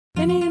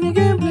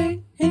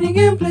AnyGameplay,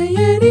 AnyGameplay,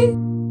 Any.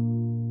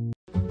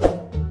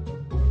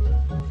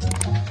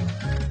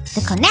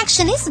 The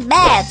connection is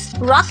bad.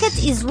 Rocket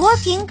is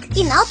working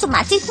in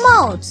automatic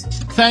mode.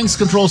 Thanks,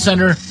 Control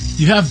Center.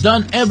 You have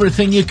done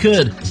everything you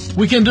could.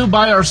 We can do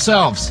by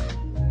ourselves.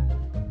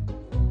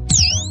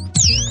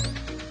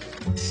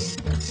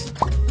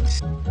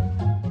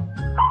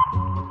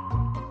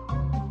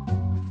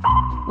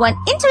 One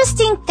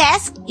interesting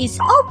task is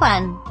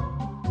open.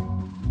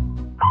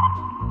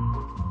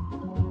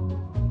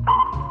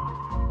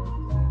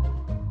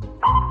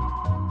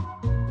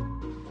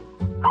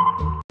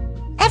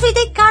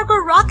 Everyday cargo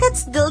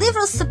rockets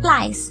deliver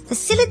supplies,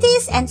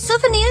 facilities, and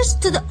souvenirs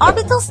to the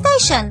orbital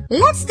station.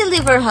 Let's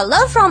deliver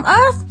hello from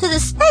Earth to the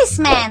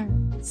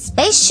spaceman.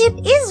 Spaceship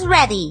is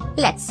ready.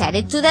 Let's set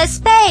it to the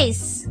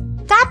space.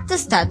 Tap the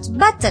start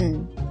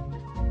button.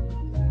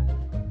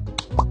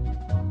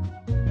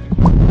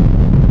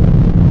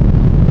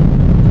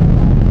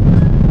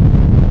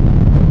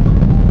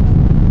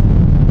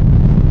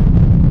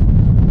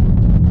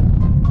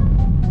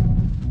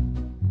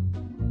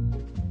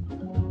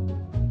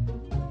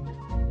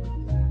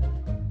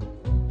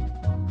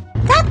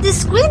 Tap the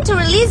screen to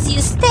release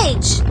your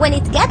stage when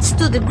it gets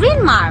to the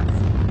green mark.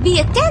 Be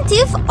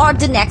attentive or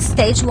the next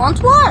stage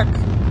won't work.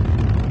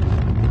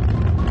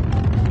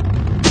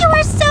 You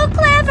are so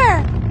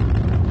clever!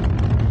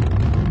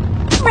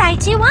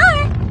 Right you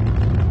are!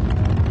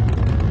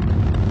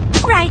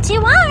 Right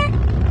you are!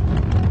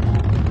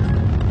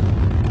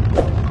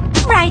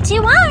 Right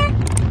you are!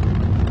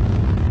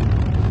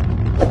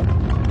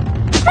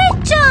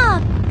 Great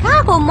job!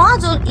 Cargo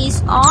module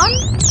is on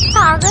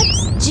target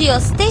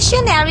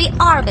geostationary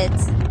orbit.